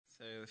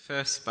The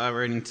first Bible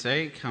reading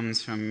today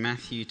comes from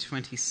Matthew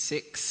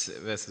 26,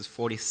 verses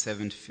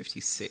 47 to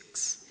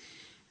 56.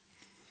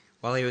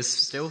 While he was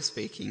still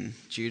speaking,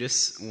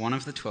 Judas, one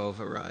of the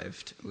 12,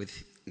 arrived.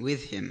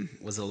 With him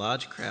was a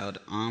large crowd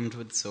armed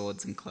with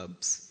swords and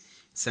clubs,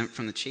 sent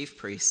from the chief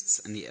priests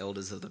and the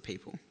elders of the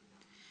people.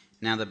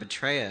 Now the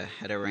betrayer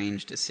had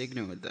arranged a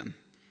signal with them.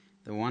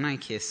 "The one I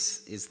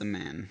kiss is the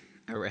man.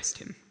 Arrest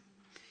him."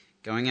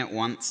 Going at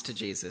once to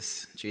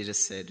Jesus, Judas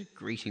said,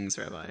 "Greetings,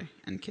 Rabbi,"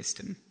 and kissed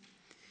him.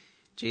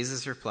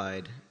 Jesus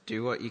replied,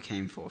 "Do what you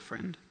came for,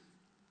 friend."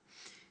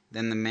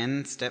 Then the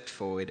men stepped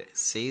forward,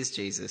 seized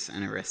Jesus,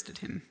 and arrested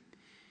him.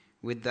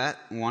 With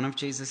that, one of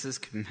Jesus'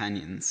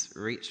 companions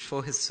reached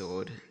for his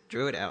sword,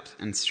 drew it out,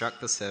 and struck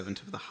the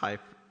servant of the high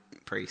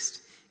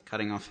priest,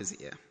 cutting off his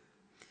ear.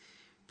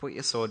 "Put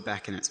your sword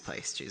back in its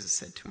place," Jesus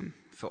said to him,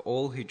 "for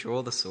all who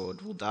draw the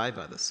sword will die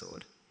by the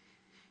sword.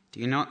 Do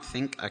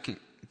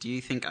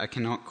you think I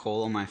cannot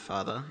call on my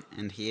Father,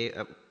 and he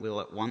will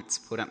at once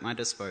put at my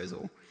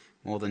disposal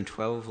more than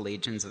 12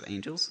 legions of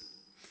angels?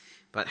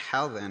 But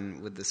how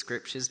then would the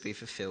scriptures be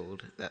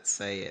fulfilled that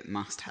say it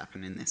must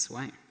happen in this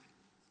way?"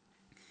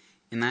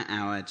 In that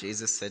hour,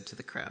 Jesus said to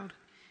the crowd,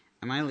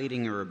 "Am I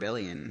leading a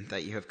rebellion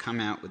that you have come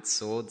out with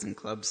swords and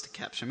clubs to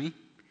capture me?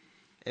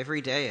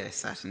 Every day I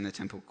sat in the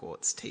temple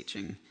courts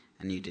teaching,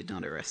 and you did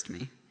not arrest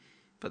me.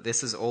 But this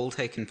has all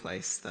taken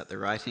place that the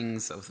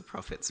writings of the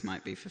prophets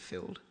might be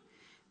fulfilled."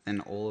 Then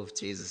all of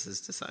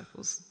Jesus'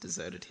 disciples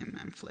deserted him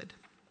and fled.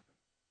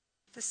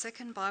 The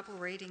second Bible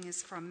reading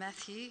is from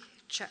Matthew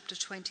chapter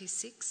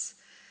 26,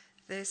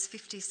 verse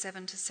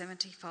 57 to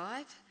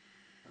 75.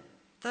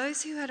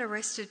 Those who had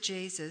arrested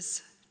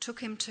Jesus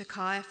took him to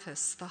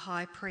Caiaphas, the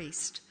high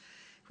priest,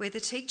 where the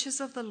teachers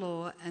of the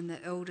law and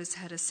the elders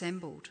had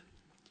assembled.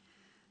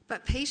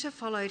 But Peter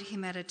followed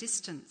him at a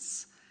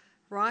distance,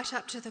 right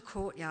up to the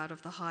courtyard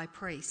of the high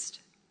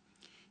priest.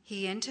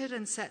 He entered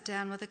and sat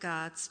down with the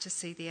guards to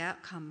see the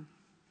outcome.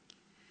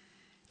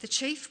 The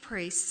chief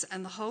priests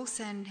and the whole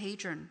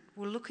Sanhedrin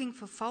were looking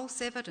for false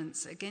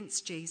evidence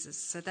against Jesus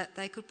so that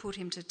they could put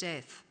him to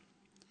death.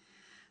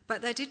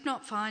 But they did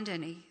not find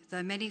any,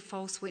 though many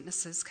false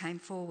witnesses came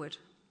forward.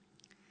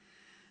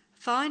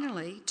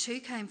 Finally, 2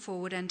 came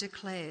forward and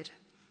declared,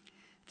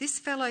 "This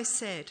fellow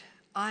said,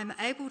 'I am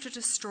able to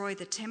destroy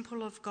the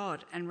temple of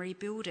God and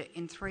rebuild it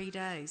in 3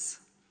 days.'"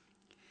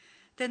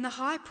 Then the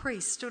high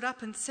priest stood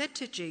up and said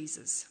to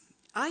Jesus,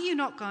 "Are you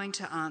not going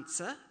to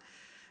answer?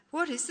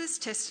 What is this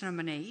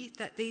testimony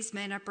that these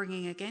men are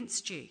bringing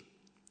against you?"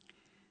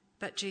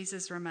 But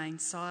Jesus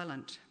remained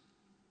silent.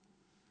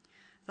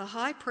 The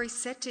high priest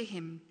said to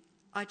him,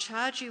 "I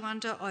charge you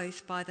under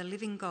oath by the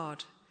living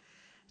God.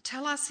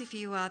 Tell us if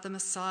you are the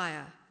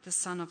Messiah, the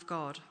Son of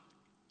God."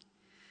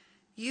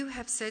 "You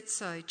have said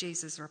so,"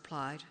 Jesus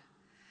replied.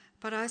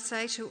 "But I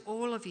say to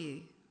all of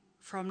you,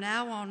 from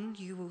now on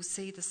you will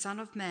see the Son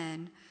of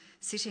Man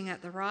sitting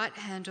at the right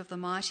hand of the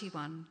Mighty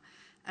One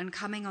and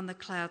coming on the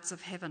clouds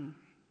of heaven."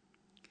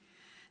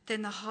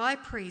 Then the high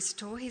priest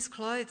tore his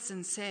clothes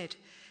and said,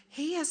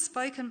 "He has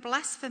spoken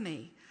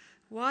blasphemy.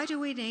 Why do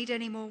we need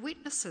any more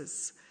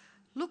witnesses?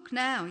 Look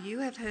now, you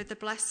have heard the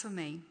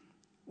blasphemy.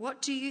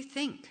 What do you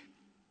think?"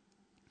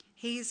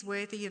 "He is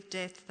worthy of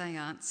death," they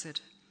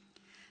answered.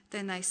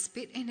 Then they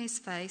spit in his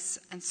face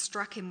and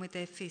struck him with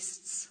their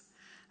fists.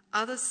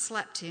 Others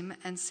slapped him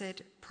and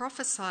said,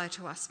 "Prophesy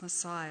to us,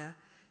 Messiah.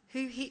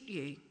 Who hit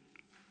you?"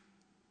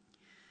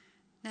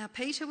 Now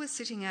Peter was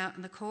sitting out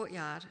in the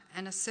courtyard,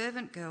 and a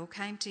servant girl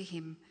came to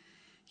him.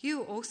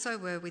 "You also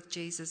were with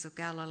Jesus of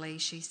Galilee,"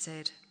 she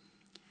said.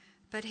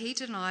 But he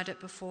denied it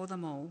before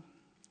them all.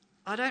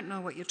 "I don't know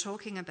what you're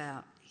talking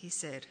about," he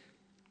said.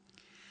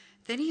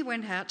 Then he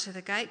went out to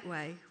the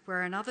gateway,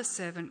 where another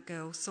servant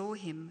girl saw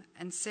him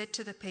and said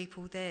to the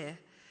people there,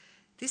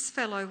 "This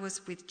fellow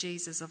was with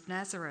Jesus of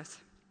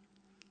Nazareth."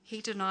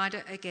 He denied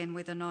it again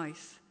with an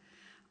oath,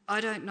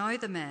 "I don't know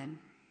the man."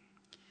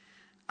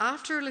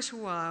 After a little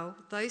while,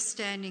 those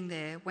standing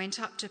there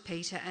went up to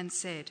Peter and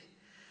said,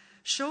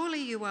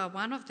 "Surely you are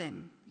one of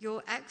them.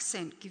 Your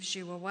accent gives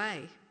you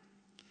away."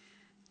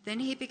 Then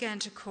he began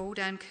to call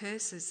down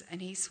curses,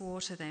 and he swore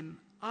to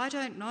them, "I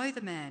don't know the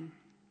man."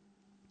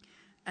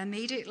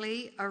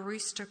 Immediately a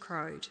rooster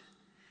crowed.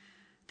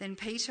 Then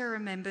Peter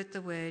remembered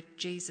the word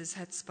Jesus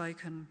had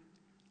spoken,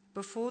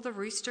 "Before the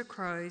rooster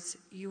crows,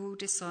 you will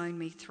disown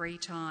me 3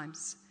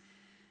 times."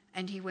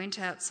 And he went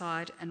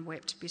outside and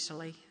wept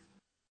bitterly.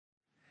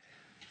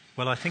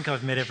 Well, I think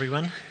I've met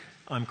everyone.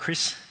 I'm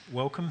Chris.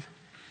 Welcome.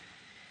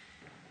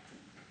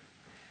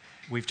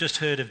 We've just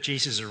heard of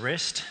Jesus'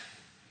 arrest,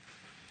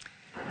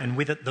 and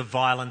with it the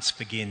violence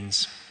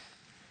begins.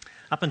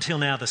 Up until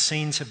now, the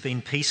scenes have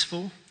been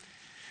peaceful,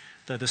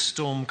 though the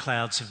storm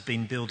clouds have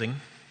been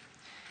building.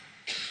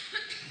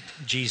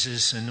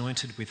 Jesus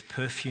anointed with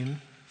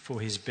perfume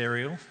for his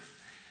burial,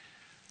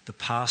 the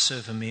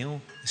Passover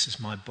meal, "This is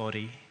my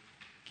body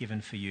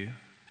given for you,"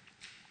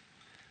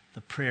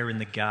 the prayer in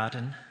the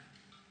garden,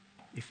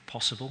 "If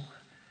possible,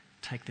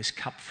 take this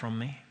cup from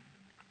me."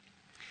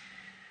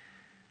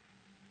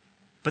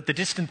 But the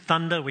distant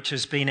thunder which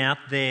has been out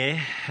there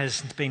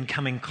has been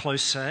coming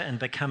closer and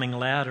becoming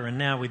louder, and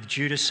now with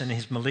Judas and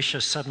his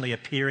militia suddenly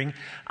appearing,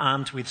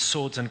 armed with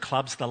swords and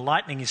clubs, the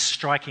lightning is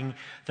striking,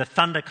 the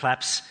thunder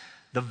claps,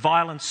 the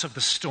violence of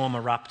the storm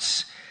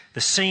erupts.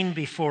 The scene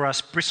before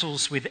us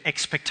bristles with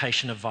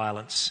expectation of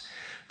violence.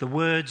 The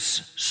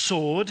words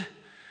sword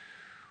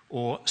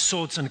or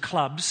swords and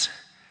clubs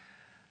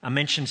are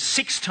mentioned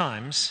 6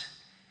 times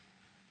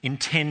in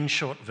 10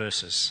 short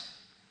verses.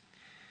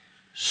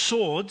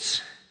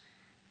 Swords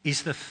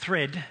is the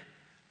thread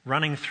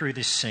running through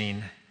this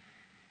scene,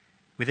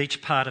 with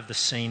each part of the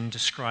scene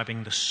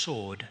describing the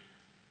sword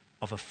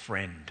of a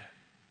friend.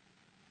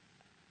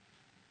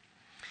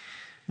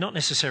 Not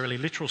necessarily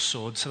literal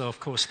swords, though of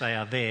course they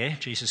are there.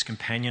 Jesus'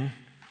 companion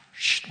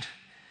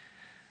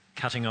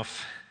cutting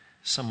off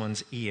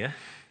someone's ear.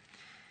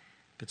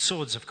 But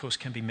swords, of course,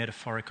 can be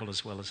metaphorical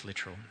as well as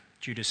literal.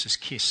 Judas's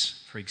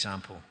kiss, for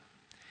example.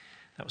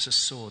 That was a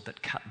sword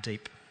that cut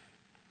deep.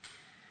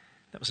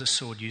 That was a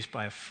sword used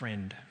by a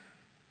friend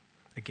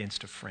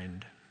against a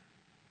friend.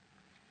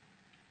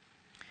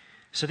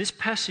 So this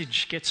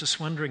passage gets us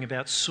wondering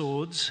about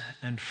swords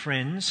and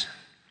friends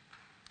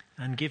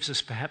and gives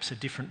us perhaps a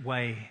different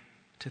way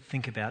to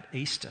think about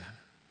Easter.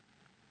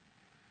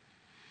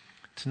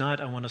 Tonight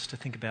I want us to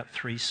think about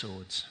 3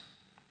 swords: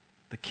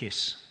 the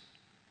kiss,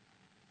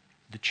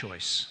 the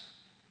choice,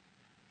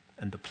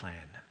 and the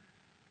plan.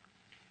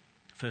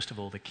 First of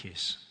all, the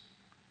kiss.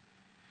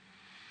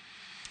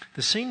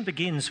 The scene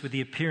begins with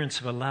the appearance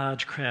of a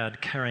large crowd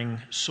carrying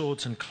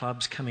swords and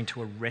clubs coming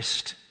to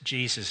arrest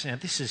Jesus. Now,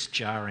 this is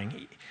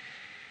jarring.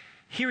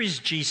 Here is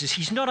Jesus.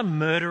 He's not a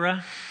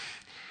murderer.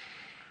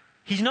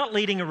 He's not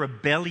leading a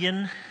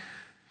rebellion.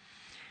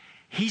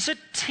 He's a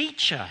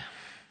teacher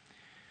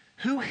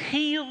who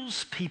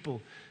heals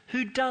people,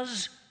 who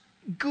does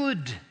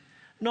good,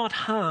 not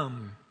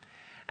harm.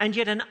 And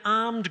yet an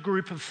armed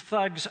group of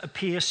thugs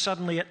appear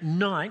suddenly at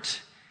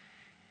night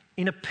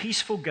in a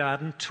peaceful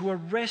garden to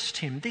arrest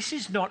him. This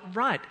is not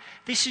right.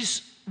 This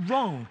is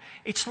wrong.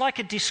 It's like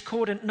a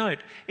discordant note.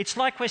 It's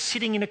like we're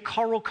sitting in a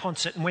choral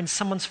concert and when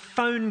someone's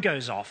phone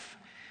goes off.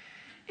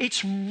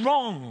 It's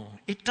wrong.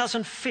 It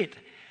doesn't fit.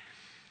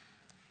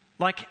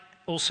 Like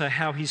also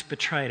how he's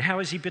betrayed. How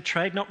is he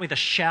betrayed? Not with a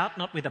shout,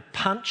 not with a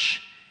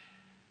punch,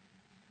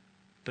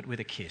 but with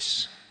a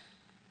kiss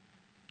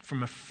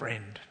from a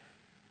friend.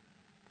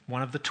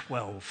 One of the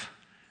 12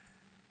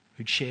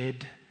 who'd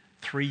shared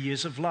 3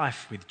 years of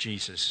life with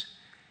Jesus,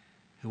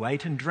 who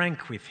ate and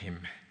drank with him,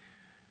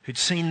 who'd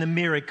seen the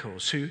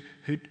miracles,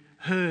 who'd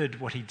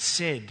heard what he'd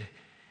said,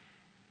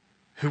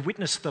 who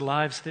witnessed the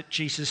lives that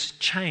Jesus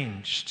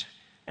changed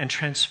and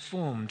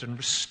transformed and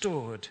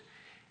restored.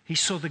 He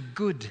saw the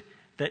good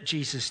that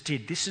Jesus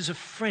did. This is a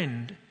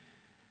friend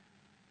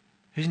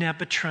who's now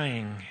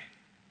betraying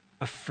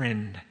a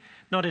friend,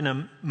 not in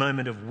a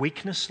moment of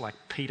weakness like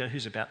Peter,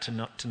 who's about to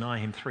not deny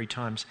him 3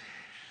 times,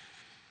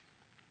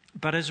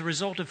 but as a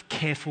result of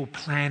careful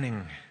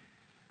planning.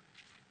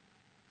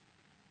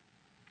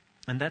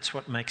 And that's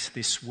what makes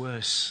this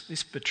worse.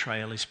 This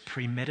betrayal is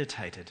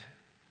premeditated.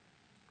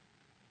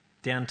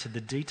 Down to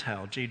the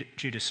detail,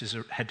 Judas has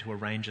had to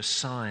arrange a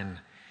sign.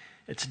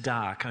 It's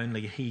dark,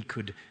 only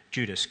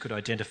Judas could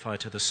identify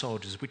to the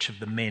soldiers which of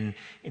the men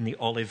in the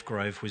olive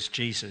grove was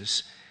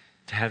Jesus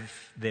to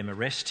have them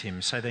arrest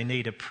him. So they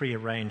need a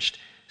prearranged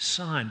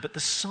sign. But the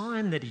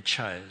sign that he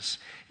chose,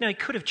 he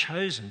could have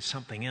chosen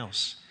something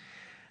else.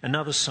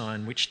 Another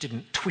sign which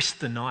didn't twist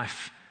the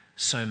knife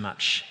so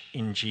much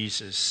in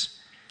Jesus.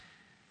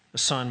 A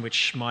sign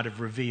which might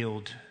have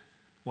revealed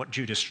what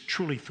Judas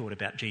truly thought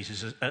about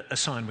Jesus. A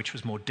sign which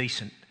was more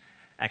decent,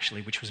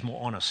 actually, which was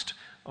more honest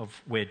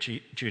of where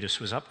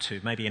Judas was up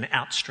to. Maybe an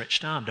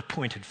outstretched arm, a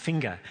pointed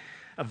finger,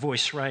 a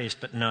voice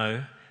raised, but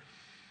no.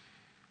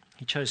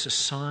 He chose a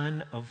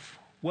sign of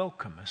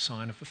welcome, a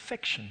sign of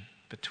affection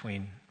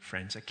between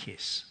friends, a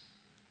kiss.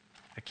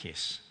 A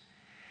kiss.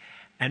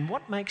 And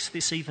what makes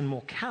this even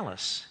more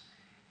callous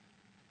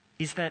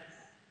is that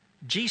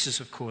Jesus,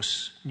 of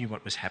course, knew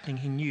what was happening.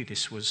 He knew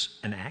this was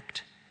an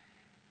act.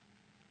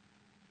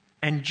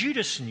 And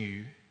Judas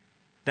knew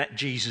that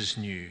Jesus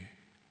knew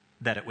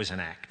that it was an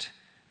act.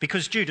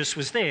 Because Judas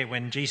was there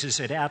when Jesus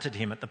had outed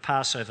him at the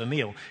Passover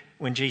meal,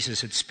 when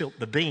Jesus had spilt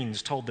the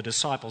beans, told the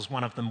disciples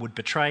one of them would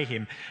betray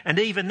him. And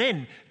even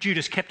then,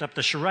 Judas kept up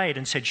the charade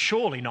and said,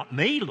 "Surely not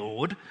me,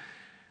 Lord."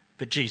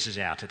 But Jesus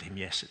outed him,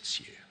 "Yes,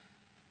 it's you."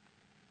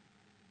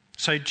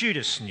 So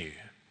Judas knew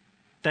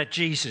that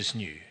Jesus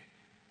knew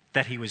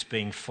that he was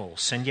being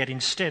false. And yet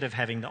instead of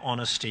having the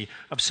honesty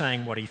of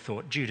saying what he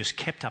thought, Judas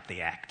kept up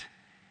the act.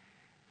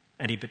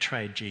 And he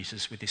betrayed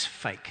Jesus with this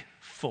fake,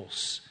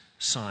 false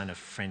sign of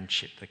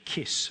friendship, the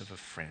kiss of a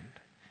friend.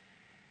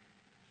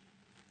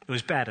 It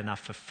was bad enough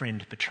for a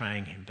friend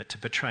betraying him, but to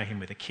betray him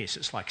with a kiss,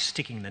 it's like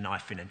sticking the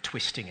knife in and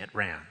twisting it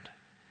round.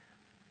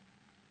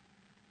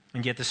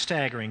 And yet the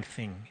staggering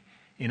thing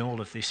in all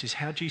of this is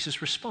how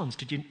Jesus responds.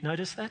 Did you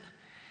notice that?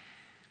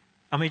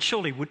 I mean,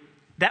 surely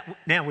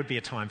now would be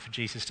a time for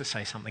Jesus to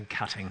say something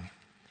cutting,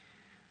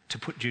 to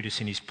put Judas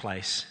in his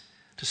place.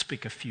 to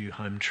speak a few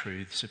home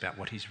truths about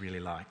what he's really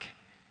like.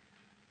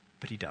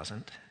 But he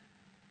doesn't.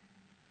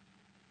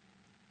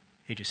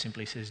 He just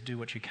simply says, do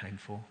what you came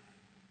for.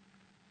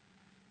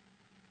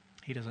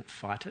 He doesn't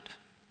fight it.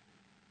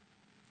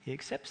 He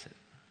accepts it.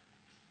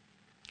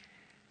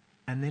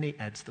 And then he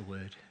adds the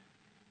word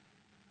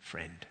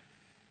friend.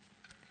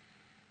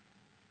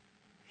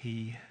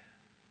 He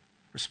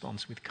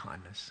responds with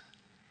kindness.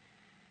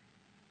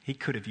 He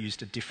could have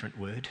used a different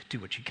word. Do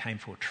what you came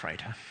for,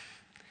 traitor.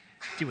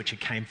 Do what you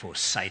came for,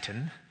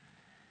 Satan.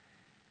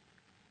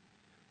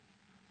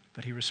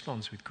 But he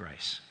responds with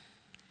grace.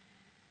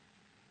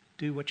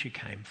 Do what you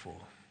came for,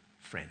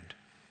 friend.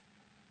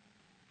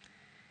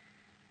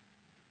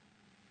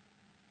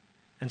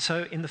 And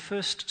so in the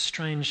first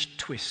strange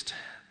twist,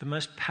 the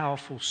most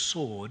powerful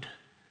sword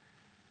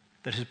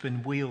that has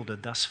been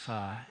wielded thus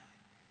far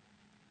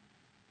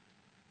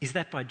is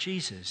that by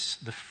Jesus,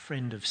 the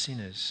friend of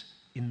sinners,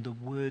 in the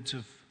words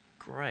of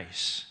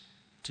grace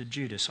to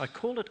Judas. I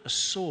call it a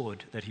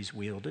sword that he's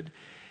wielded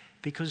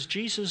because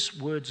Jesus'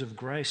 words of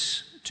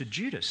grace to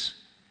Judas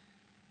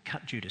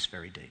cut Judas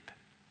very deep.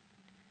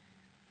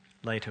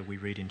 Later we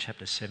read in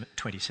chapter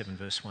 27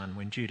 verse 1,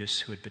 when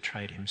Judas, who had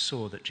betrayed him,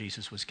 saw that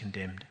Jesus was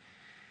condemned,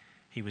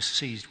 he was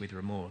seized with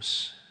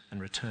remorse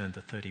and returned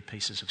the 30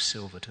 pieces of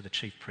silver to the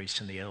chief priests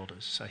and the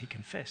elders. So he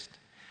confessed,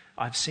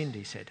 I've sinned,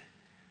 he said,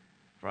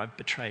 for I've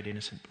betrayed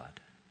innocent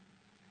blood.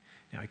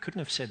 Now, he couldn't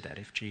have said that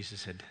if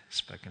Jesus had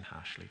spoken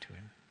harshly to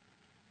him.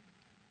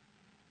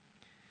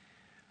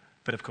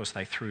 But of course,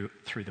 they threw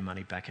the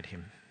money back at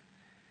him.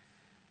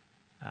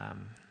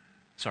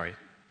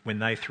 When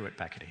they threw it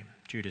back at him,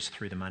 Judas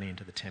threw the money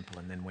into the temple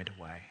and then went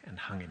away and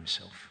hung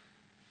himself.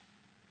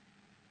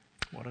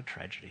 What a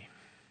tragedy.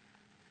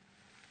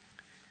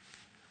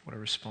 What a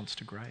response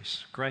to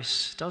grace.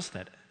 Grace does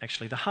that,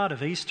 actually. The heart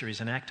of Easter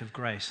is an act of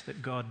grace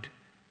that God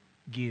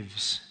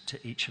gives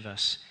to each of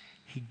us.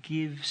 He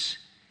gives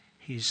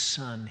his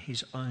Son,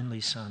 his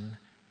only Son,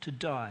 to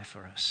die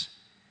for us,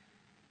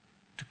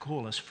 to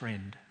call us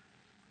friend.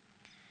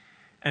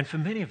 And for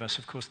many of us,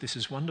 of course, this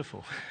is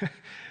wonderful.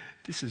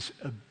 This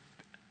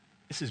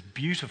is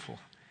beautiful.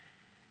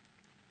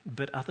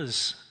 But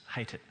others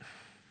hate it.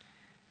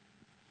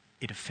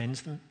 It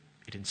offends them.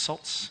 It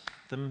insults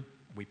them.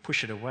 We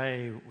push it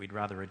away. We'd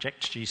rather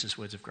reject Jesus'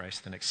 words of grace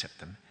than accept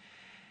them.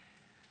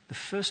 The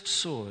first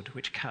sword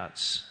which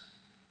cuts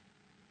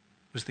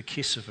was the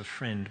kiss of a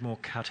friend. More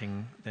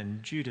cutting than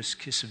Judas'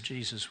 kiss of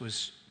Jesus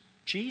was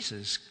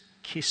Jesus'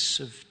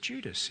 kiss of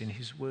Judas in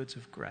his words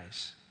of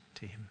grace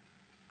to him.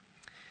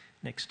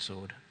 Next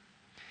sword.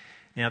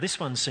 Now this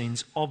one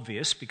seems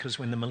obvious because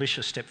when the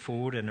militia step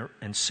forward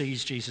and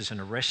seize Jesus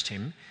and arrest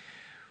him,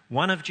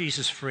 one of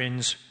Jesus'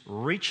 friends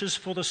reaches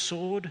for the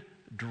sword,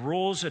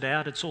 draws it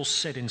out, it's all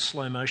set in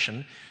slow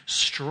motion,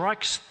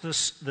 strikes the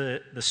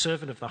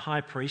servant of the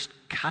high priest,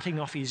 cutting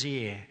off his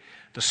ear.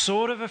 The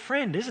sword of a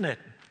friend, isn't it?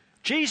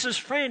 Jesus'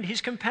 friend, his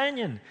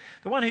companion,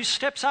 the one who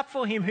steps up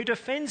for him, who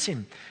defends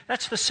him.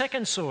 That's the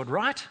second sword,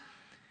 right?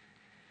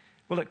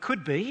 Well, it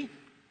could be,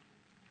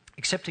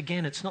 except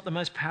again, it's not the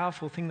most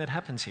powerful thing that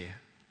happens here.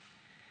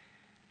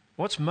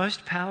 What's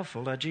most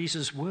powerful are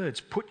Jesus'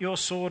 words, put your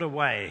sword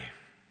away,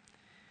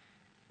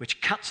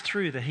 which cuts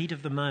through the heat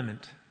of the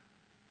moment.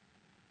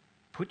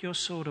 Put your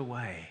sword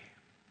away.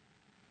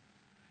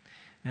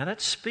 Now that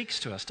speaks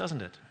to us,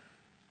 doesn't it?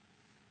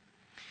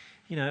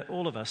 You know,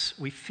 all of us,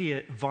 we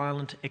fear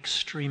violent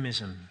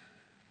extremism.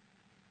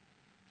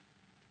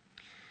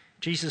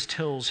 Jesus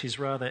tells his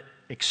rather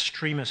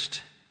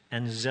extremist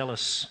and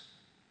zealous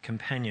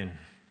companion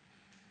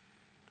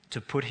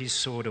to put his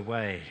sword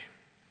away.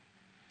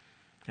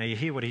 Now you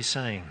hear what he's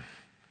saying.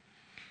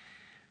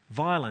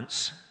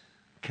 Violence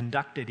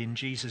conducted in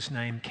Jesus'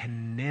 name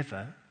can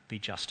never be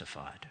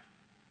justified.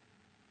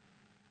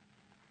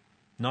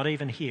 Not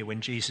even here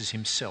when Jesus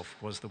himself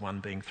was the one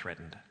being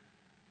threatened.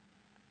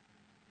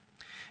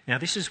 Now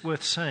this is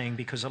worth saying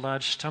because a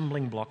large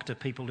stumbling block to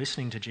people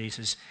listening to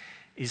Jesus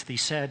is the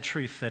sad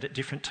truth that at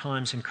different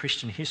times in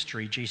Christian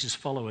history, Jesus'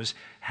 followers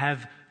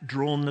have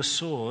drawn the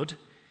sword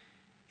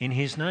in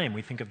his name.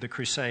 We think of the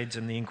Crusades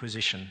and the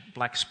Inquisition,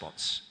 black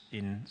spots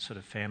in sort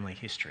of family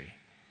history.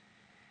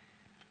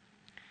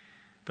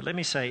 But let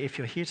me say, if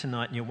you're here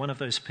tonight and you're one of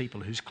those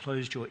people who's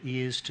closed your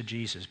ears to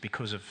Jesus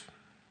because of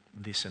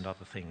this and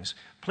other things,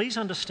 please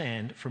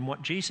understand from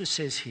what Jesus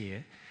says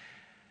here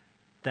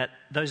that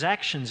those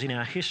actions in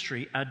our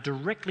history are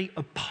directly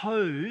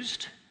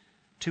opposed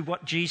to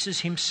what Jesus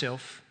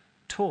himself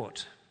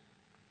taught.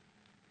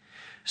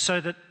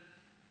 So that,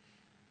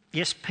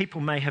 yes,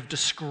 people may have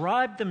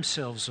described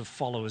themselves as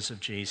followers of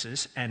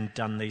Jesus and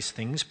done these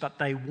things, but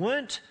they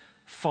weren't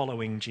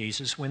following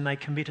Jesus when they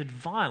committed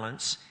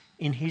violence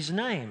in his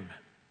name.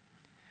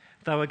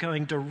 They were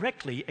going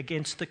directly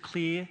against the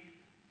clear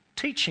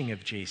teaching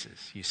of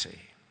Jesus, you see.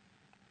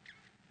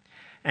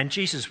 And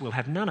Jesus will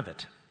have none of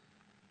it.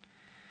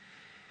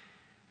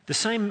 The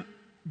same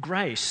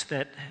grace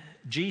that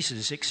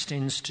Jesus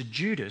extends to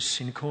Judas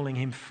in calling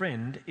him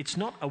friend, it's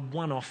not a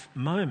one-off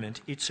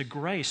moment, it's a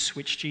grace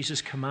which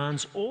Jesus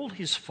commands all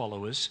his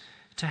followers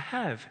to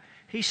have.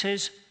 He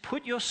says,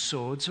 put your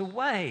swords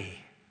away.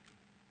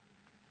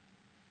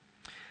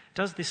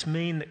 Does this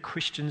mean that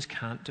Christians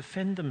can't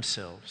defend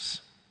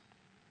themselves?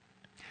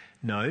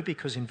 No,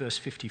 because in verse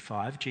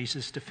 55,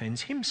 Jesus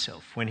defends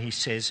himself when he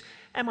says,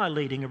 am I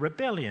leading a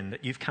rebellion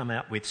that you've come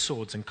out with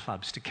swords and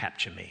clubs to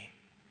capture me?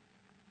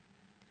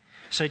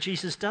 So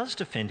Jesus does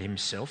defend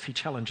himself. He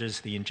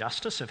challenges the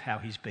injustice of how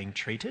he's being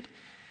treated.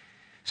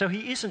 So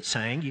he isn't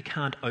saying you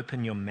can't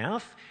open your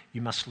mouth,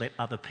 you must let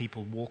other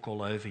people walk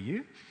all over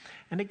you.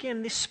 And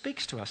again, this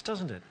speaks to us,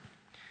 doesn't it?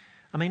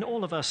 I mean,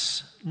 all of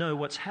us know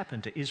what's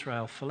happened to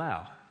Israel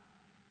Folau.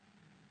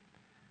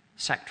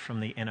 Sacked from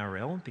the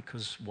NRL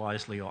because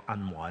wisely or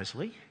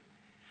unwisely,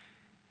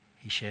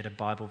 he shared a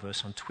Bible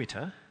verse on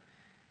Twitter,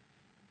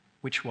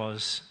 which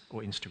was,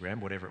 or Instagram,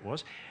 whatever it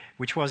was,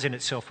 which was in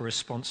itself a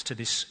response to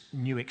this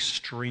new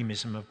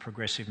extremism of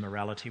progressive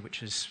morality,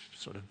 which is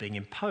sort of being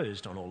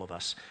imposed on all of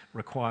us,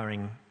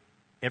 requiring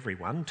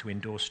everyone to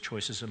endorse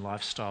choices and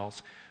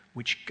lifestyles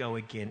which go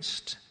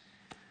against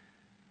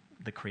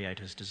the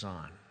Creator's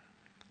design.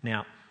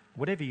 Now,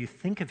 whatever you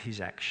think of his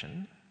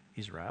action,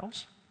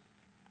 Israel's,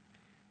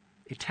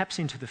 it taps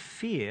into the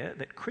fear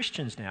that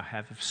Christians now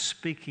have of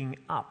speaking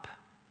up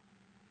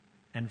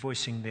and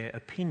voicing their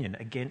opinion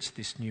against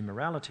this new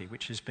morality,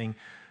 which is being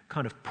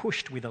kind of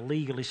pushed with a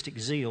legalistic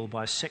zeal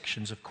by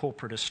sections of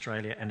corporate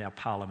Australia and our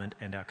parliament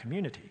and our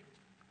community.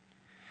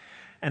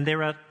 And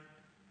there are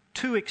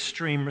two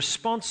extreme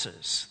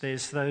responses.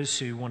 There's those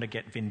who want to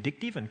get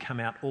vindictive and come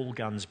out all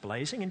guns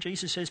blazing, and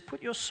Jesus says,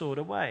 put your sword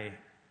away.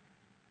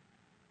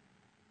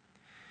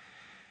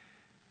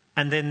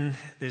 And then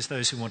there's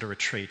those who want to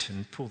retreat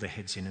and pull their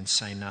heads in and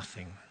say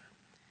nothing.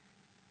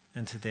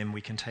 And to them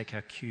we can take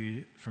our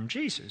cue from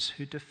Jesus,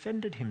 who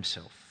defended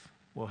himself.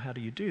 Well, how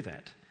do you do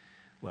that?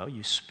 Well,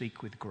 you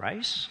speak with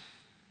grace.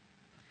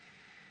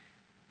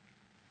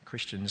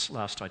 Christians,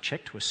 last I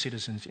checked, were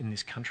citizens in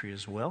this country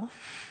as well.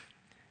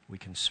 We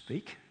can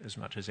speak as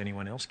much as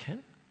anyone else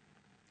can.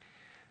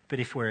 But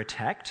if we're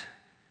attacked,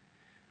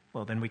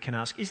 well, then we can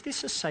ask, is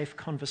this a safe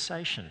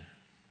conversation?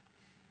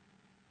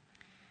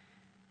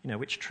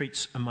 Which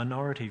treats a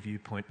minority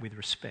viewpoint with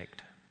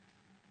respect.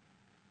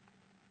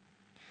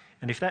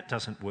 And if that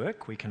doesn't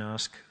work, we can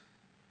ask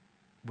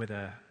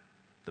whether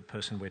the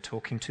person we're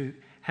talking to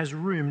has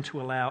room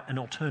to allow an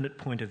alternate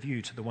point of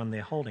view to the one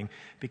they're holding,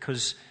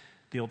 because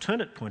the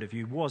alternate point of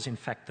view was, in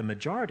fact, the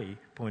majority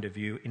point of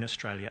view in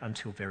Australia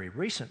until very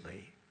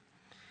recently.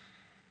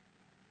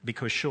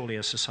 Because surely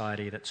a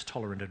society that's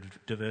tolerant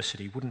of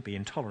diversity wouldn't be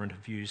intolerant of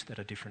views that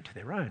are different to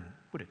their own,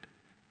 would it?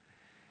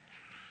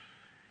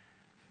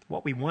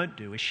 What we won't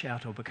do is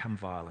shout or become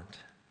violent.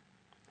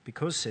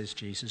 Because, says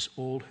Jesus,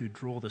 all who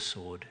draw the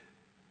sword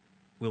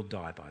will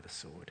die by the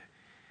sword.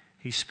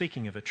 He's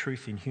speaking of a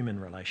truth in human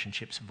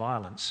relationships.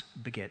 Violence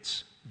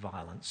begets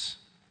violence.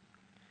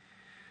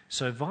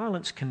 So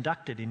violence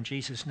conducted in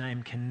Jesus'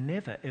 name can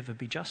never, ever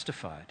be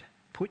justified.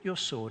 Put your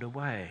sword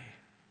away.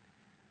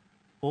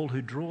 All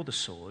who draw the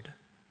sword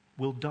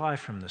will die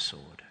from the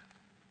sword.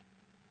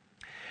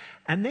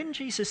 And then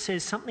Jesus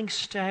says something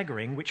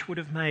staggering which would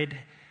have made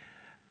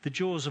the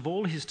jaws of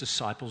all his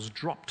disciples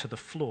drop to the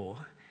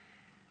floor.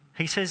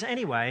 He says,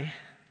 anyway,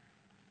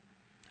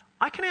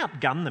 I can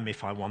outgun them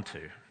if I want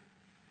to.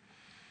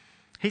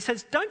 He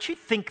says, don't you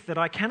think that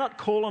I cannot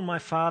call on my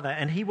Father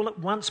and he will at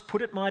once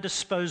put at my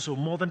disposal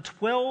more than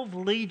 12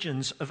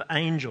 legions of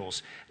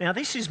angels? Now,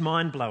 this is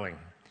mind-blowing.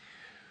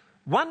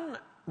 One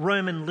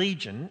Roman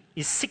legion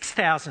is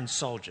 6,000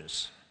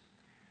 soldiers.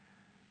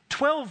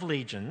 12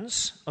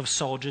 legions of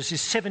soldiers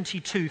is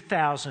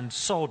 72,000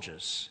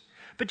 soldiers.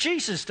 But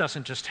Jesus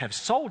doesn't just have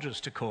soldiers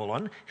to call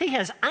on, he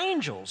has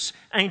angels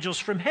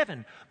from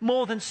heaven,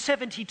 more than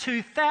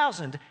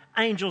 72,000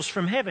 angels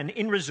from heaven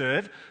in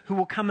reserve who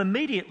will come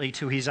immediately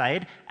to his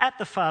aid at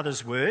the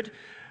Father's word,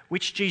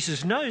 which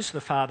Jesus knows the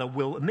Father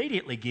will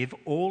immediately give.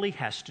 All he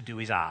has to do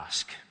is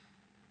ask.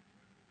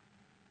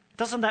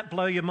 Doesn't that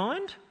blow your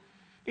mind?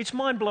 It's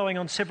mind-blowing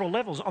on several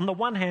levels. On the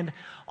one hand,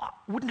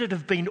 wouldn't it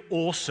have been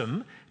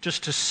awesome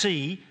just to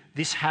see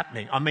this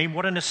happening? I mean,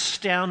 what an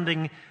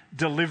astounding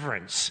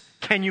deliverance.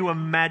 Can you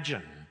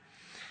imagine?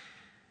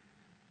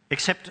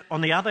 Except,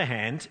 on the other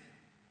hand,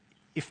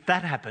 if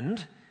that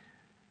happened,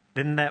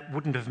 then that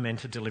wouldn't have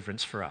meant a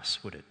deliverance for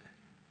us, would it?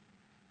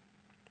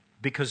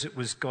 Because it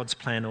was God's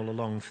plan all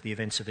along for the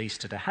events of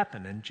Easter to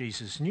happen, and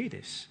Jesus knew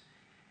this.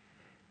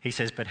 He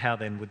says, but how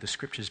then would the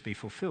scriptures be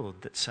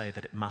fulfilled that say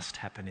that it must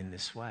happen in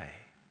this way?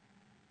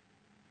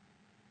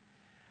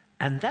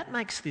 And that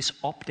makes this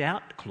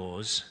opt-out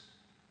clause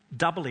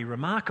doubly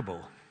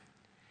remarkable.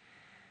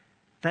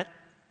 That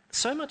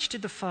so much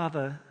did the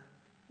Father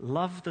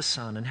love the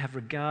Son and have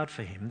regard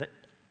for him that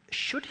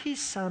should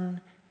his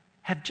Son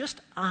have just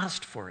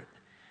asked for it,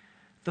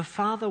 the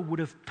Father would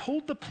have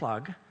pulled the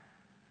plug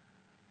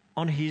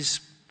on his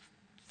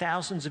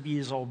thousands of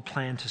years old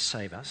plan to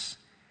save us,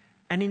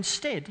 and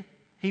instead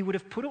he would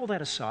have put all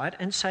that aside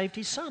and saved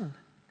his Son.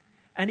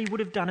 And he would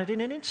have done it in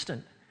an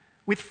instant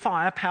with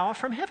firepower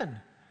from heaven.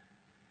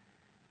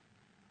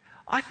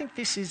 I think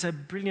this is a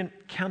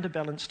brilliant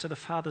counterbalance to the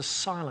Father's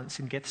silence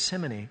in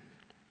Gethsemane.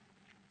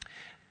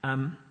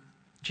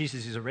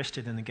 Jesus is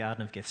arrested in the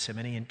Garden of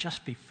Gethsemane, and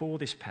just before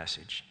this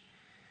passage,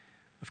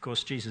 of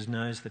course, Jesus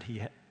knows that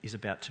he is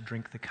about to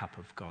drink the cup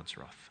of God's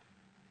wrath.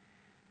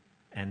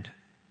 And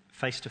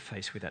face to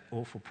face with that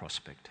awful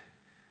prospect,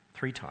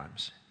 3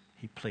 times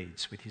he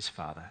pleads with his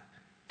Father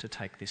to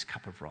take this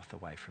cup of wrath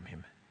away from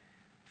him.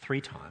 3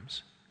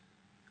 times,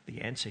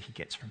 the answer he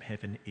gets from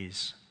heaven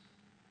is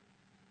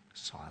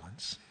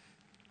silence.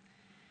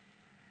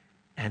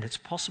 And it's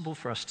possible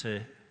for us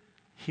to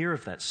hear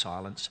of that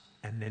silence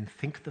and then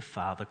think the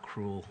Father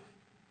cruel.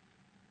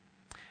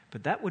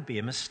 But that would be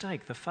a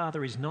mistake. The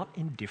Father is not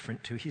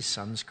indifferent to his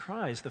Son's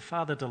cries. The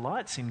Father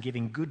delights in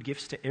giving good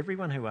gifts to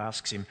everyone who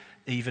asks him,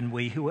 even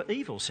we who are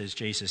evil, says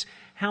Jesus.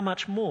 How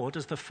much more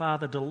does the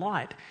Father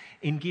delight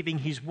in giving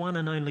his one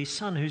and only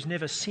Son who's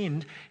never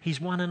sinned, his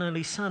one and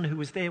only Son who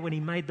was there when he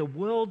made the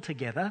world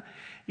together?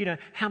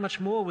 How much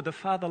more would the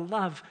Father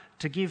love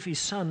to give his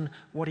Son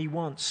what he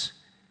wants?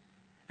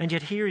 And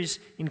yet here is,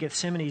 in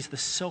Gethsemane, is the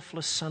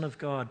selfless Son of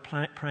God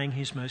praying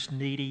his most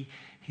needy,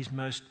 his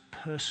most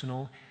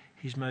personal,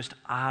 his most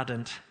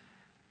ardent,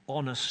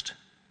 honest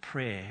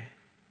prayer,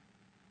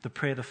 the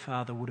prayer the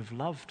Father would have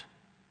loved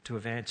to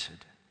have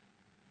answered.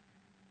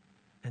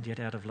 And yet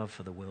out of love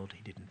for the world,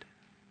 he didn't.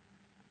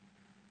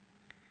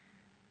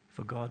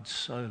 For God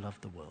so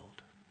loved the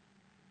world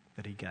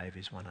that he gave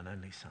his one and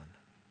only Son.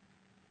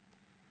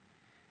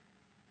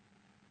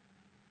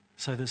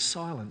 So there's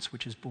silence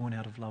which is born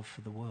out of love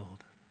for the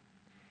world.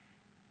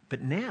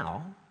 But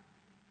now,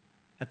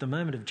 at the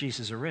moment of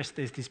Jesus' arrest,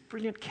 there's this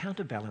brilliant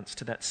counterbalance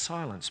to that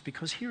silence,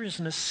 because here is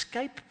an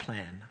escape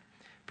plan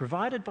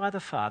provided by the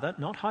Father,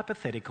 not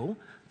hypothetical,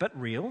 but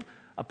real,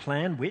 a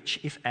plan which,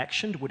 if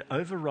actioned, would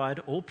override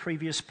all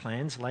previous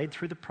plans laid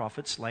through the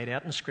prophets, laid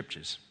out in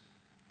Scriptures.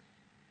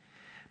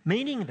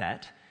 Meaning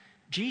that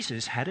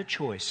Jesus had a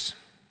choice.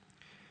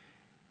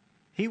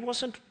 He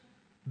wasn't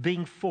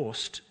being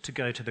forced to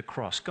go to the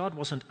cross. God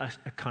wasn't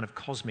a kind of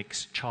cosmic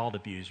child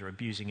abuser,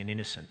 abusing an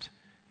innocent,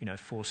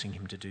 forcing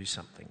him to do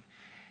something,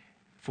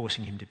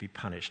 forcing him to be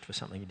punished for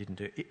something he didn't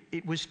do.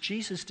 It was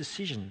Jesus'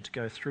 decision to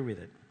go through with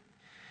it.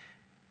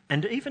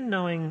 And even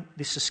knowing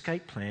this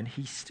escape plan,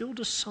 he still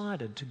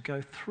decided to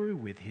go through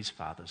with his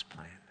Father's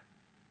plan.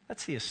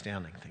 That's the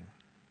astounding thing.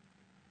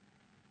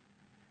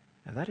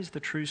 Now that is the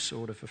true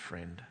sort of a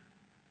friend,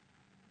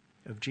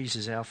 of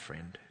Jesus our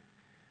friend,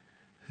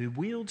 who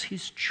wields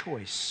his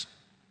choice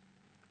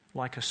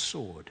like a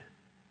sword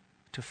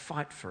to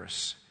fight for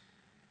us,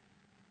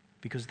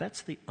 because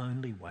that's the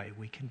only way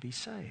we can be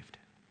saved.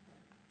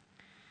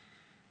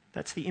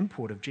 That's the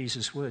import of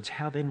Jesus' words.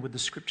 How then would the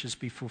Scriptures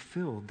be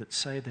fulfilled that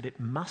say that it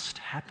must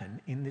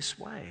happen in this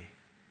way?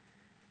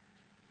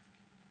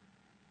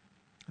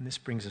 And this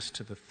brings us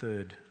to the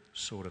third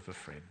sort of a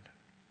friend.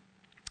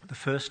 The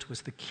first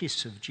was the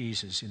kiss of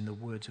Jesus in the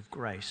words of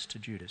grace to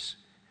Judas.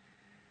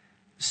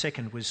 The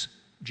second was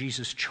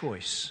Jesus'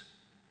 choice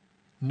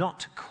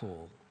not to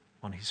call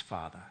on his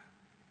Father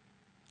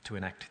to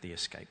enact the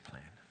escape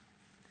plan.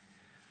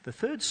 The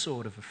third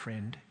sort of a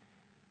friend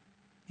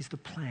is the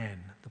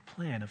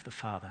plan of the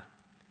Father.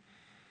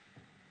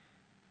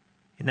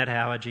 In that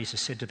hour, Jesus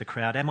said to the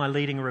crowd, "Am I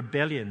leading a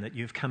rebellion that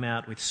you've come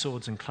out with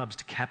swords and clubs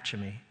to capture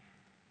me?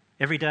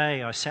 Every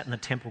day I sat in the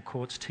temple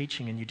courts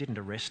teaching and you didn't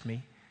arrest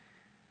me.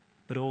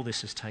 But all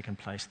this has taken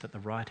place that the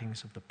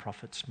writings of the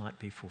prophets might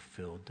be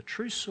fulfilled." The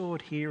true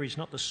sword here is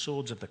not the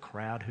swords of the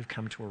crowd who've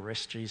come to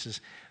arrest Jesus,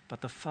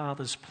 but the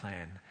Father's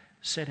plan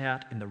set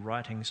out in the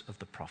writings of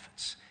the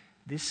prophets.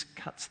 This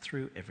cuts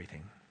through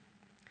everything.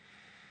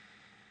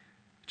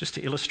 Just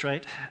to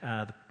illustrate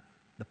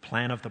the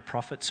plan of the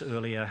prophets,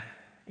 earlier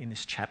in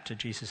this chapter,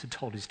 Jesus had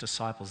told his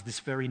disciples, "This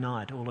very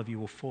night all of you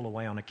will fall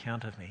away on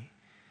account of me,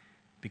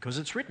 because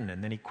it's written."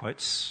 And then he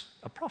quotes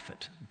a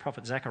prophet, the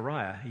prophet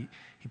Zechariah.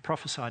 He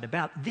prophesied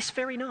about this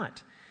very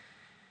night.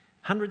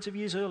 Hundreds of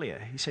years earlier,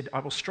 he said, "I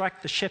will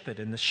strike the shepherd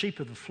and the sheep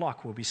of the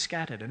flock will be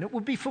scattered," and it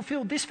will be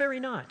fulfilled this very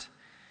night.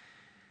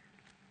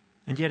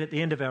 And yet at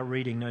the end of our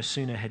reading, no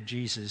sooner had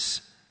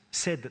Jesus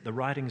said that the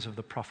writings of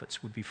the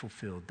prophets would be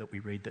fulfilled that we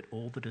read that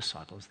all the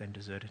disciples then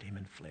deserted him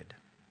and fled,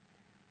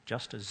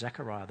 just as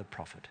Zechariah the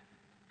prophet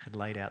had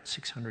laid out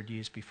 600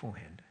 years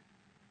beforehand.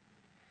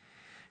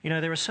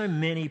 There are so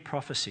many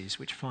prophecies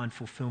which find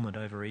fulfillment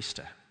over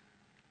Easter,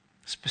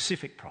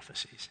 specific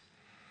prophecies.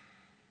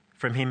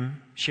 From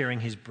him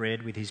sharing his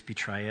bread with his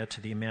betrayer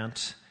to the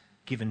amount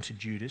given to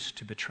Judas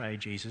to betray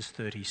Jesus,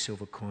 30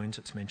 silver coins,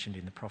 it's mentioned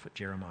in the prophet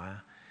Jeremiah,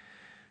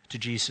 to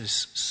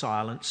Jesus'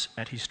 silence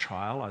at his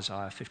trial,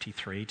 Isaiah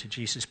 53, to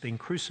Jesus being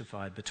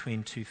crucified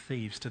between 2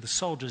 thieves, to the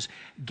soldiers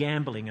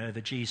gambling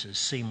over Jesus'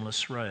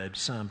 seamless robe,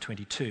 Psalm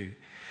 22,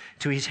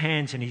 to his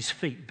hands and his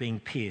feet being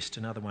pierced,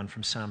 another one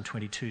from Psalm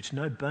 22, to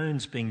no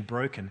bones being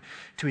broken,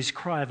 to his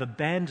cry of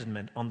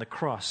abandonment on the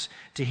cross,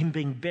 to him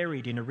being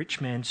buried in a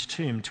rich man's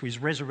tomb, to his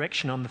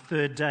resurrection on the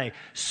 3rd day.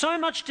 So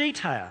much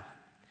detail.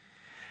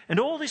 And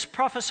all this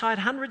prophesied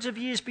hundreds of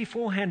years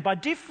beforehand by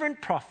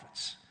different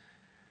prophets.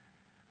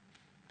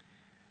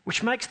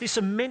 which makes this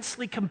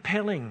immensely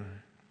compelling,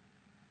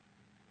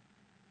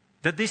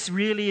 that this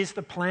really is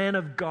the plan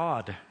of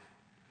God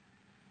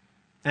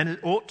and it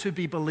ought to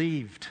be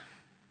believed.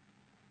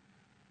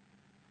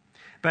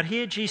 But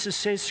here Jesus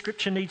says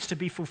Scripture needs to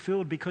be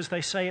fulfilled because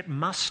they say it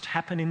must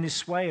happen in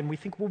this way. And we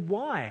think, well,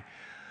 why?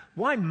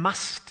 Why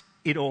must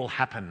it all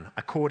happen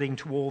according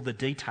to all the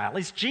detail?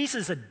 Is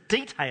Jesus a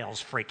details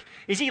freak?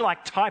 Is he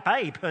like type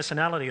A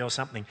personality or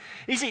something?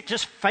 Is it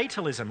just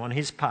fatalism on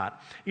his part?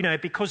 You know,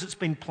 because it's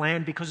been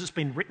planned, because it's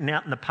been written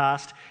out in the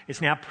past,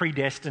 it's now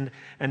predestined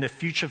and the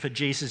future for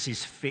Jesus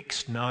is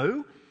fixed?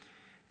 No,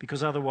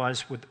 because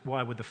otherwise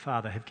why would the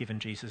Father have given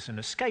Jesus an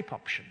escape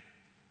option?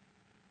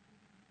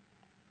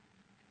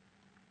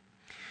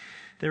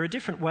 There are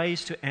different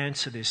ways to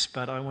answer this,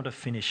 but I want to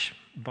finish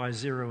by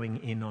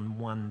zeroing in on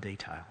one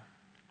detail.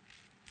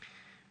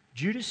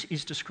 Judas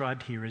is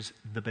described here as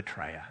the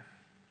betrayer.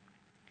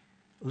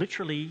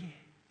 Literally,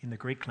 in the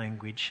Greek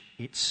language,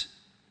 it's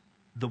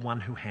the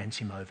one who hands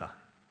him over.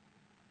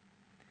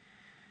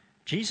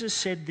 Jesus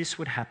said this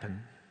would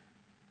happen,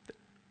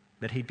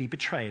 that he'd be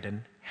betrayed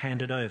and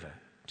handed over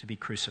to be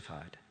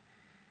crucified.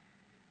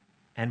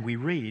 And we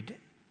read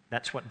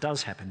that's what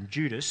does happen.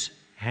 Judas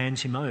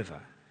hands him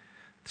over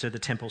to the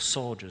temple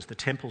soldiers. The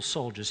temple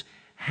soldiers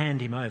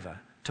hand him over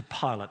to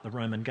Pilate, the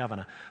Roman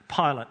governor.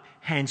 Pilate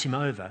hands him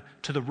over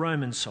to the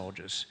Roman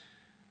soldiers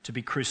to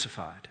be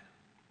crucified.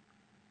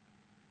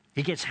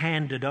 He gets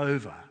handed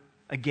over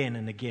again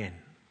and again.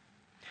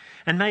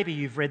 And maybe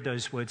you've read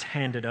those words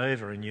handed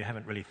over and you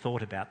haven't really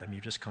thought about them,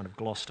 you've just kind of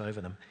glossed over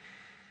them.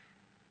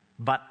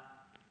 But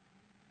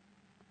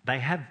they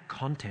have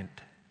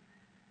content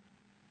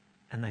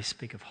and they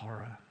speak of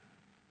horror.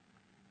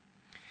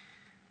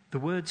 The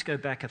words go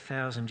back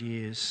 1,000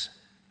 years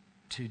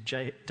to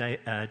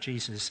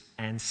Jesus'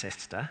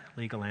 ancestor,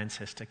 legal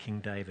ancestor, King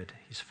David,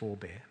 his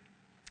forebear.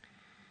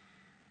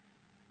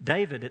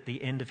 David, at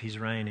the end of his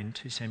reign in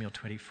 2 Samuel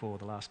 24,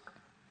 the last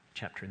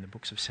chapter in the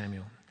books of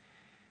Samuel,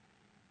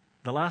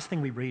 the last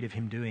thing we read of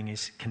him doing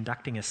is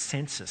conducting a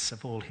census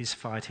of all his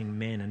fighting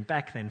men. And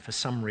back then, for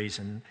some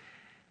reason,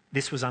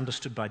 this was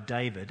understood by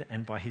David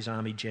and by his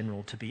army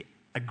general to be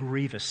a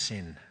grievous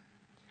sin.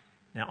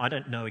 Now, I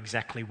don't know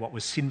exactly what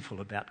was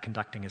sinful about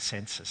conducting a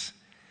census.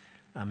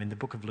 In the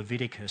book of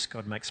Leviticus,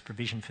 God makes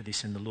provision for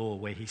this in the law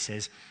where he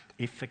says,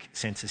 if a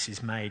census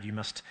is made, you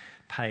must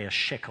pay a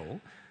shekel,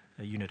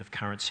 a unit of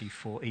currency,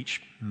 for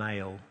each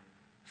male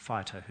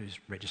fighter who's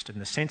registered in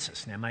the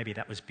census. Now, maybe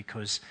that was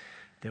because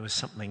there was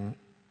something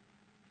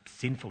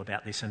sinful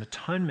about this and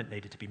atonement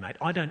needed to be made.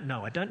 I don't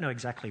know. I don't know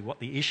exactly what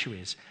the issue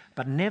is.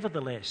 But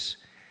nevertheless,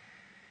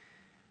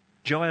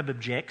 Joab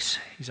objects,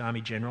 his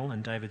army general,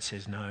 and David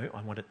says, no,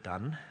 I want it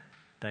done.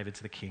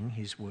 David's the king,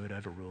 his word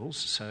overrules.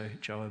 So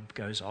Joab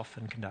goes off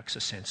and conducts a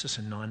census,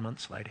 and 9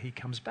 months later he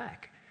comes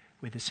back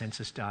with the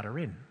census data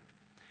in.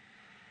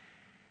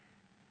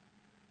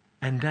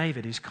 And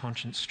David is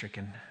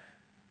conscience-stricken.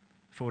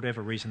 For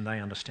whatever reason they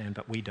understand,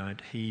 but we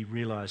don't. He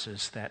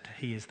realises that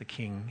he as the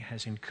king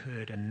has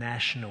incurred a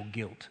national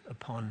guilt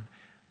upon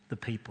the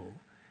people.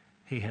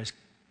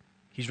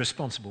 He's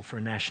responsible for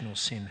a national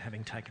sin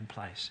having taken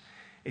place.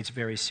 It's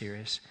very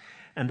serious.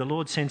 And the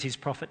Lord sends his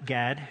prophet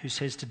Gad, who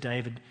says to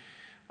David,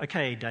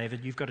 okay,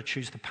 David, you've got to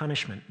choose the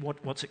punishment.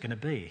 What's it going to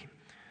be?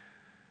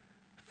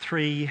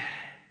 3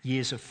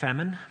 years of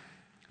famine,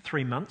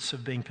 3 months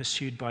of being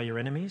pursued by your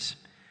enemies,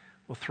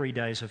 or 3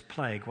 days of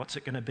plague? What's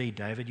it going to be,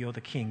 David? You're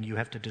the king. You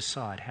have to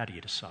decide. How do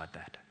you decide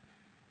that?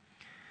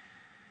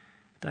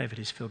 David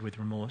is filled with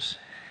remorse.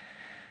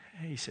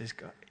 He says,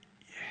 God,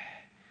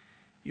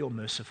 you're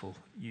merciful.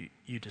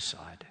 You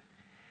decide.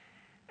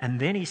 And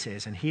then he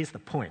says, and here's the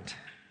point,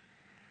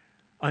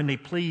 only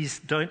please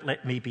don't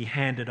let me be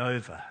handed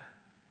over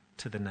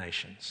to the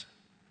nations.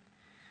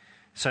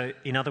 So,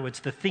 in other words,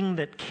 the thing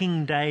that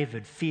King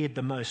David feared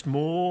the most,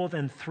 more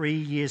than 3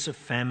 years of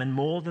famine,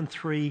 more than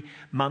 3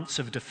 months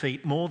of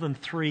defeat, more than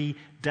 3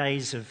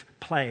 days of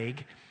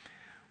plague,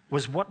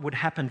 was what would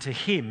happen to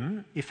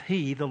him if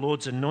he, the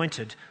Lord's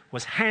anointed,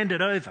 was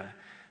handed over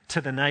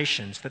to the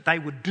nations, that they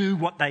would do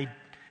what they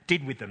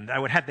did with them. They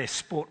would have their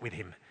sport with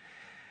him.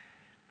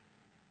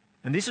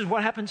 And this is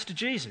what happens to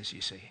Jesus,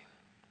 you see.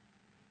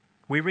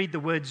 We read the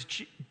words,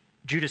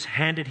 Judas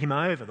handed him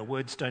over. The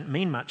words don't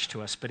mean much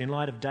to us, but in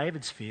light of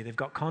David's fear, they've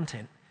got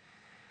content.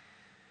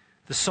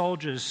 The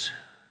soldiers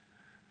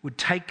would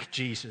take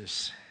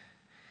Jesus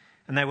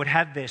and they would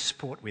have their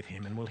sport with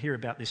him, and we'll hear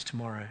about this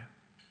tomorrow.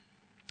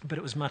 But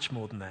it was much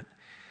more than that.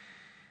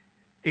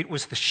 It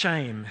was the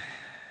shame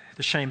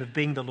of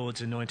being the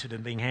Lord's anointed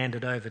and being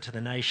handed over to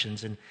the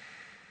nations and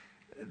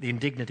the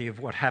indignity of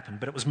what happened.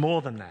 But it was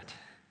more than that.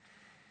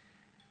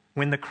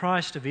 When the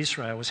Christ of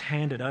Israel was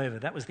handed over,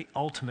 that was the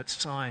ultimate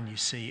sign, you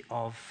see,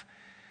 of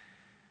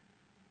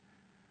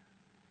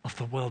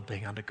the world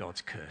being under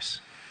God's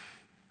curse.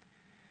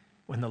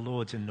 When the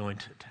Lord's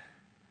anointed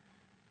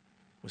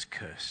was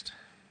cursed.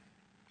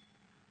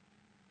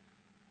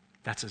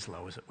 That's as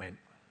low as it went.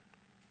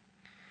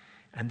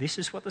 And this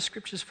is what the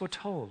Scriptures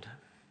foretold.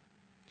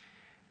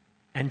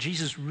 And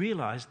Jesus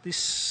realised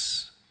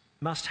this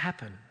must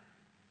happen.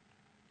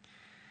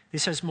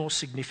 This has more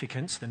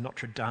significance than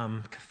Notre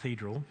Dame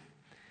Cathedral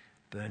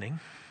burning.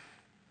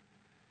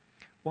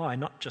 Why?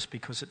 Not just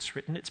because it's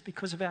written, it's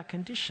because of our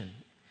condition.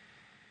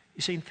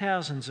 You see, in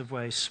thousands of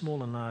ways,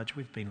 small and large,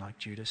 we've been like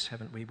Judas,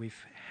 haven't we?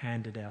 We've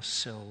handed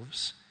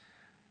ourselves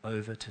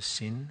over to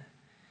sin.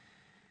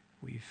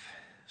 We've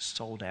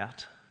sold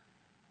out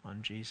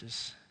on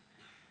Jesus.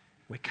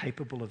 We're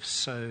capable of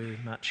so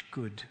much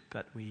good,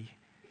 but we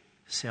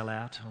sell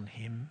out on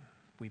him.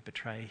 We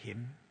betray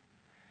him.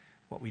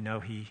 What we know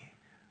he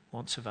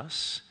wants of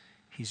us,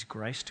 his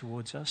grace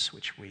towards us,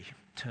 which we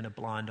turn a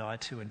blind eye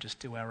to and just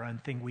do our own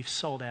thing. We've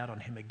sold out on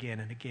him again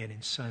and again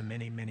in so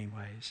many, many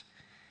ways.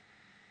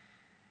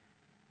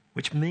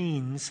 Which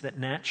means that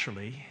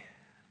naturally,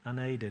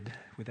 unaided,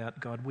 without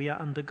God, we are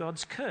under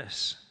God's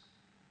curse.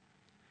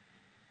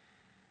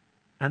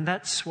 And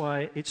that's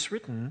why it's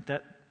written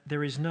that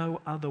there is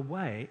no other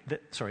way,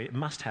 it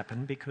must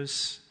happen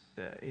because,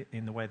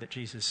 in the way that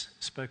Jesus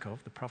spoke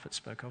of, the prophet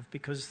spoke of,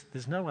 because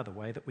there's no other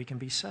way that we can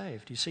be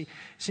saved. You see,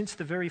 since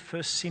the very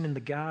first sin in the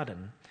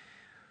garden,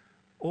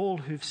 all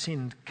who've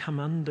sinned come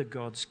under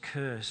God's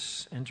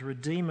curse. And to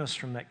redeem us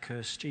from that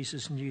curse,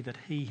 Jesus knew that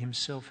he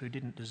himself, who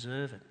didn't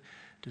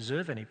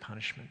deserve any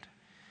punishment,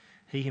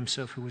 he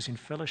himself, who was in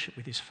fellowship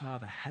with his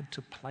Father, had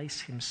to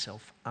place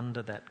himself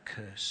under that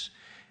curse.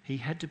 He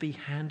had to be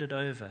handed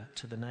over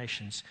to the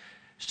nations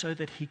so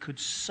that he could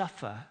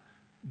suffer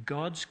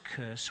God's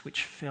curse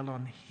which fell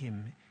on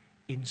him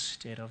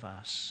instead of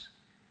us.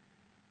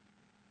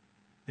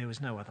 There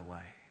was no other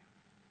way.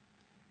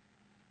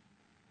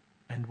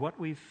 And what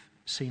we've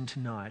seen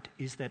tonight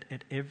is that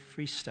at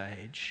every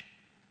stage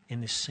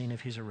in this scene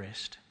of his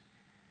arrest,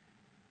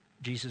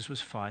 Jesus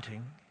was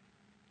fighting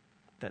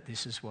that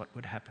this is what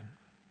would happen.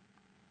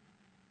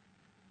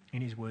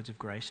 In his words of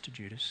grace to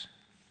Judas,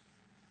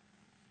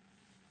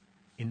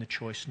 in the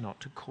choice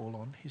not to call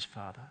on his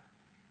Father,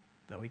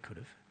 though he could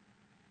have,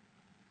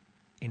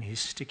 in his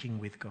sticking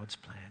with God's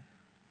plan.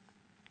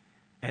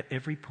 At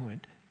every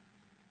point,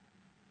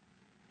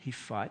 he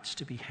fights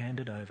to be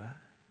handed over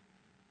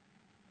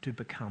to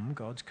become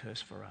God's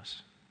curse for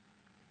us.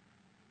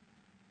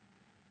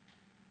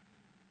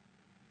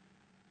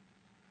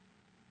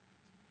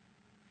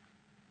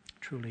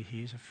 Truly,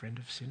 he is a friend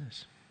of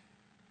sinners,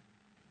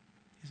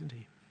 isn't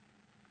he?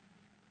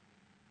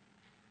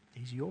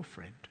 He's your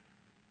friend,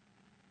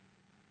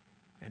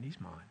 and he's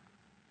mine.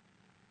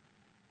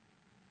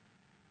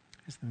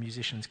 As the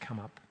musicians come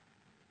up,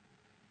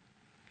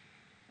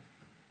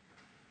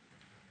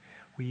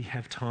 we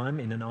have time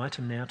in an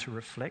item now to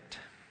reflect.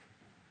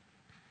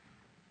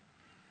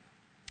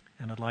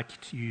 And I'd like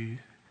to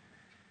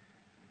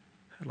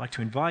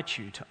invite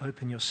you to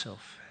open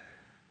yourself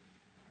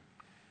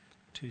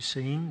to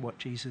seeing what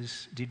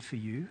Jesus did for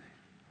you,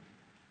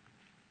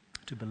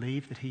 to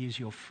believe that he is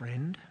your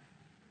friend,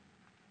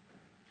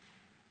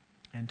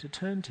 and to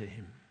turn to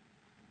him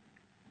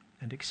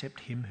and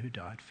accept him who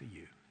died for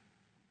you.